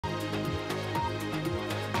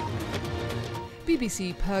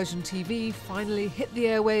BBC Persian TV finally hit the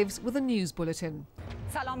airwaves with a news bulletin.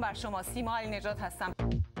 سلام بر شما، سیما علی نژاد هستم.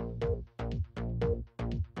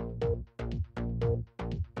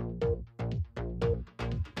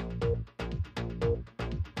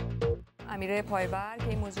 امیر پایور که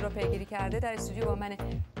این موضوع رو پیگیری کرده در استودیو با منه.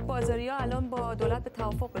 بازاری‌ها الان با دولت به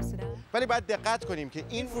توافق رسیدن. ولی باید دقت کنیم که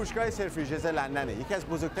این فروشگاه سلفریجز لندنه، یکی از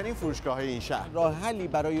بزرگترین فروشگاه‌های این شهر. راه حلی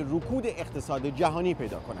برای رکود اقتصاد جهانی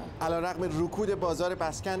پیدا کنن. علیرغم رکود بازار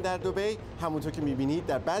مسکن در دبی، همونطور که می‌بینید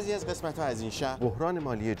در بعضی از قسمت‌ها از این شهر بحران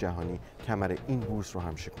مالی جهانی کمر این بورس رو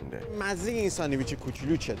هم شکونده. مزه این ساندویچ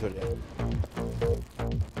کوچولو چطوره؟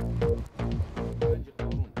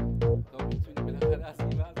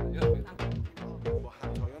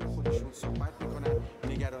 صحبت میکنن،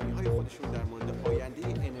 نگرانی های خودشون در مورد آینده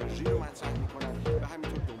انرژی رو مطرح میکنن و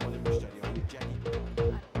همینطور دنبال مشتریان جدید.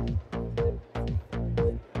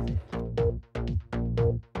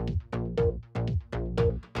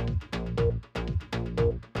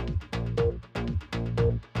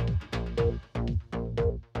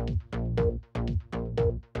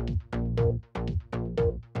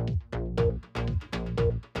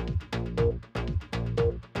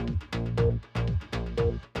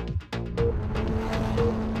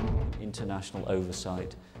 International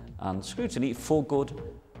oversight and scrutiny for good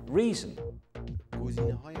reason.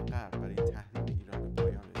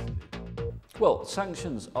 Well,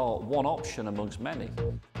 sanctions are one option amongst many.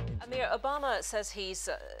 Amir, Obama says he's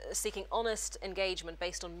seeking honest engagement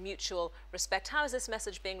based on mutual respect. How is this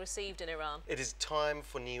message being received in Iran? It is time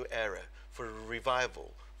for new era, for revival,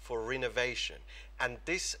 for renovation, and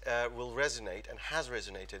this will resonate and has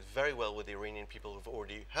resonated very well with the Iranian people who've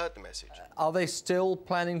already heard the message. Are they still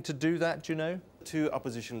planning to do that, do you know? Two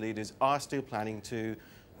opposition leaders are still planning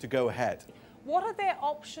to go ahead. What are their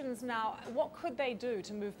options now? What could they do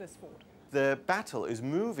to move this forward? The battle is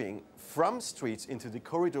moving from streets into the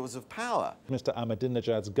corridors of power. Mr.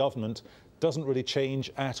 Ahmadinejad's government doesn't really change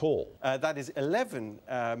at all. That is 11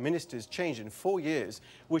 ministers changed in 4 years,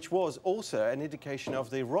 which was also an indication of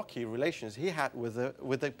the rocky relations he had with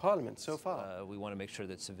the parliament so far. We want to make sure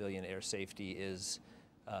that civilian air safety is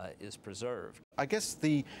preserved. I guess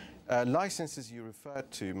the licenses you referred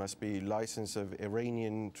to must be license of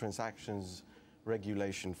Iranian transactions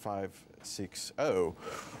Regulation 560,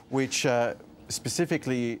 which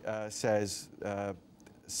specifically says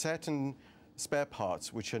certain spare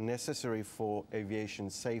parts which are necessary for aviation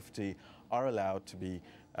safety are allowed to be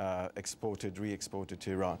re-exported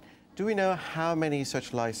to Iran. Do we know how many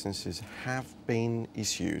such licenses have been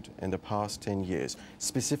issued in the past 10 years,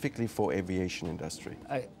 specifically for aviation industry?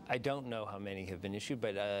 I don't know how many have been issued,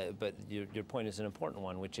 but your point is an important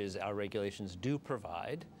one, which is our regulations do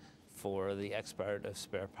provide for the export of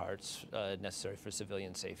spare parts necessary for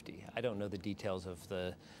civilian safety. I don't know the details of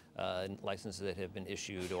the licenses that have been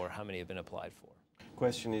issued or how many have been applied for.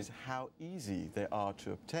 Question is how easy they are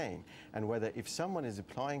to obtain, and whether if someone is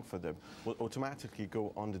applying for them will automatically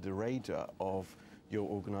go under the radar of your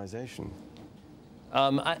organization.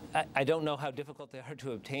 I don't know how difficult they are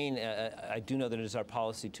to obtain. I do know that it is our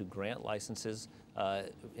policy to grant licenses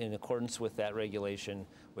in accordance with that regulation,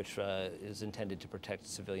 which is intended to protect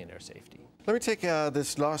civilian air safety. Let me take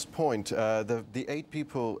this last point. The 8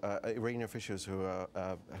 people, Iranian officials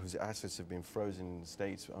whose assets have been frozen in the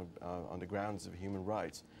States on the grounds of human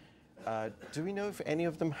rights. Do we know if any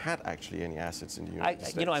of them had actually any assets in the United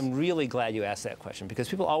States? You know, I'm really glad you asked that question, because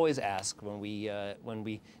people always ask when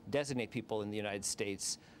we designate people in the United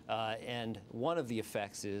States, and one of the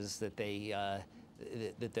effects is that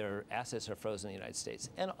that their assets are frozen in the United States.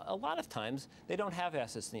 And a lot of times they don't have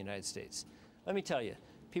assets in the United States. Let me tell you,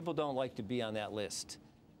 people don't like to be on that list.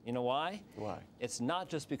 You know why? Why? It's not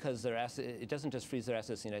just because it doesn't just freeze their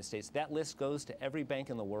assets in the United States. That list goes to every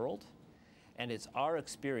bank in the world. And it's our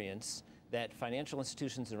experience that financial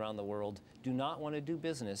institutions around the world do not want to do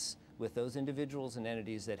business with those individuals and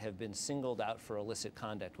entities that have been singled out for illicit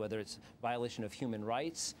conduct, whether it's violation of human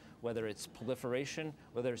rights, whether it's proliferation,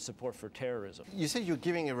 whether it's support for terrorism. You say you're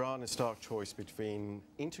giving Iran a stark choice between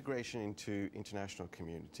integration into international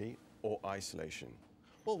community or isolation.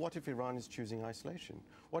 Well, what if Iran is choosing isolation?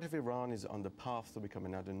 What if Iran is on the path to become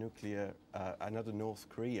another North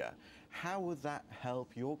Korea? How would that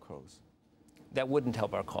help your cause? That wouldn't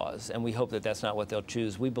help our cause, and we hope that that's not what they'll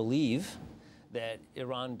choose. We believe that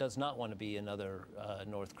Iran does not want to be another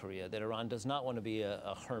North Korea, that Iran does not want to be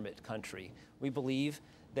a hermit country. We believe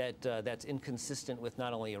that that's inconsistent with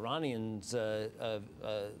not only Iranians'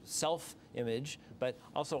 self-image, but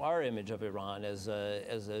also our image of Iran as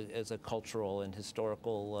a cultural and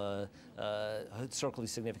historically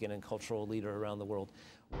significant and cultural leader around the world.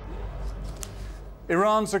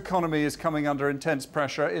 Iran's economy is coming under intense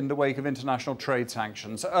pressure in the wake of international trade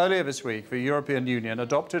sanctions. Earlier this week, the European Union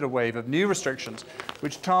adopted a wave of new restrictions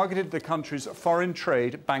which targeted the country's foreign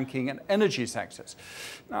trade, banking and energy sectors.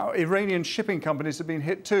 Now, Iranian shipping companies have been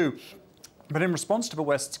hit too. But in response to the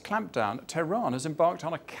West's clampdown, Tehran has embarked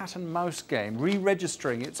on a cat-and-mouse game,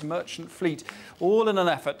 re-registering its merchant fleet, all in an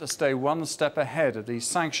effort to stay one step ahead of these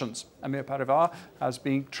sanctions. Amir Parivar has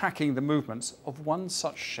been tracking the movements of one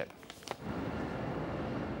such ship.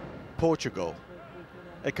 Portugal.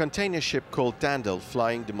 A container ship called Dandel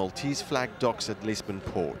flying the Maltese flag docks at Lisbon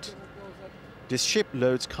port. This ship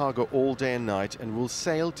loads cargo all day and night and will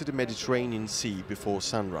sail to the Mediterranean Sea before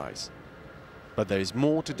sunrise. But there is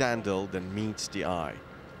more to Dandel than meets the eye.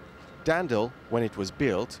 Dandel, when it was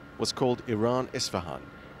built, was called Iran Isfahan,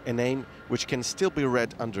 a name which can still be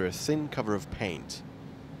read under a thin cover of paint.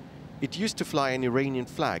 It used to fly an Iranian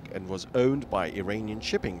flag and was owned by Iranian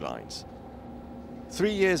shipping lines. 3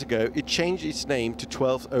 years ago, it changed its name to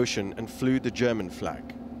 12th Ocean and flew the German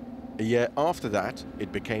flag. A year after that,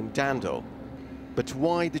 it became Dandel. But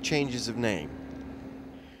why the changes of name?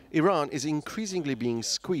 Iran is increasingly being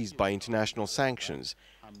squeezed by international sanctions,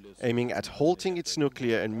 aiming at halting its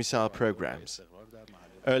nuclear and missile programs.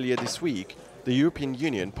 Earlier this week, the European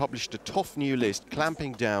Union published a tough new list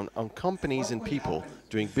clamping down on companies and people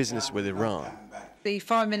doing business with Iran. The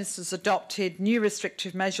foreign ministers adopted new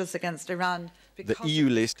restrictive measures against Iran. The EU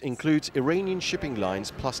list includes Iranian shipping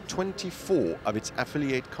lines plus 24 of its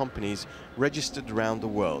affiliate companies registered around the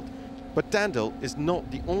world. But Dandel is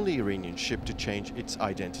not the only Iranian ship to change its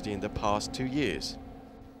identity in the past 2 years.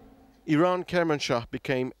 Iran Kermanshah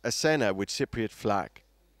became Asena with Cypriot flag.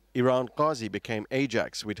 Iran Ghazi became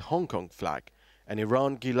Ajax with Hong Kong flag. And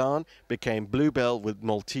Iran Gilan became Bluebell with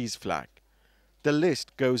Maltese flag. The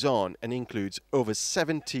list goes on and includes over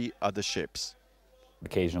 70 other ships.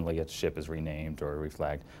 Occasionally a ship is renamed or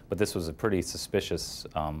reflagged, but this was a pretty suspicious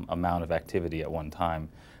amount of activity at one time.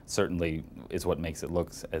 Certainly is what makes it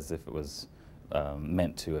look as if it was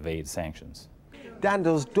meant to evade sanctions.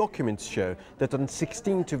 Dandel's documents show that on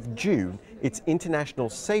 16th of June, its international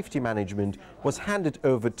safety management was handed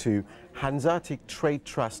over to Hanseatic Trade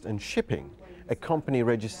Trust and Shipping, a company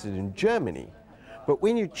registered in Germany. But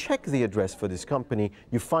when you check the address for this company,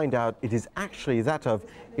 you find out it is actually that of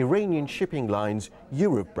Iranian Shipping Line's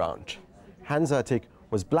Europe branch. Hanseatic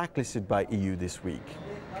was blacklisted by EU this week.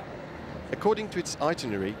 According to its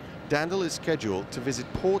itinerary, Dandel is scheduled to visit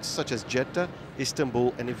ports such as Jeddah,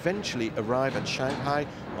 Istanbul and eventually arrive at Shanghai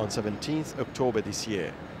on 17th October this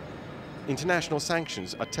year. International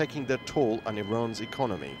sanctions are taking their toll on Iran's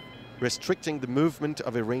economy, restricting the movement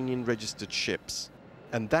of Iranian-registered ships.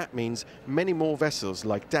 And that means many more vessels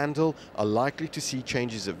like Dandel are likely to see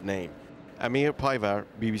changes of name. Amir Paivar,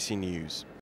 BBC News.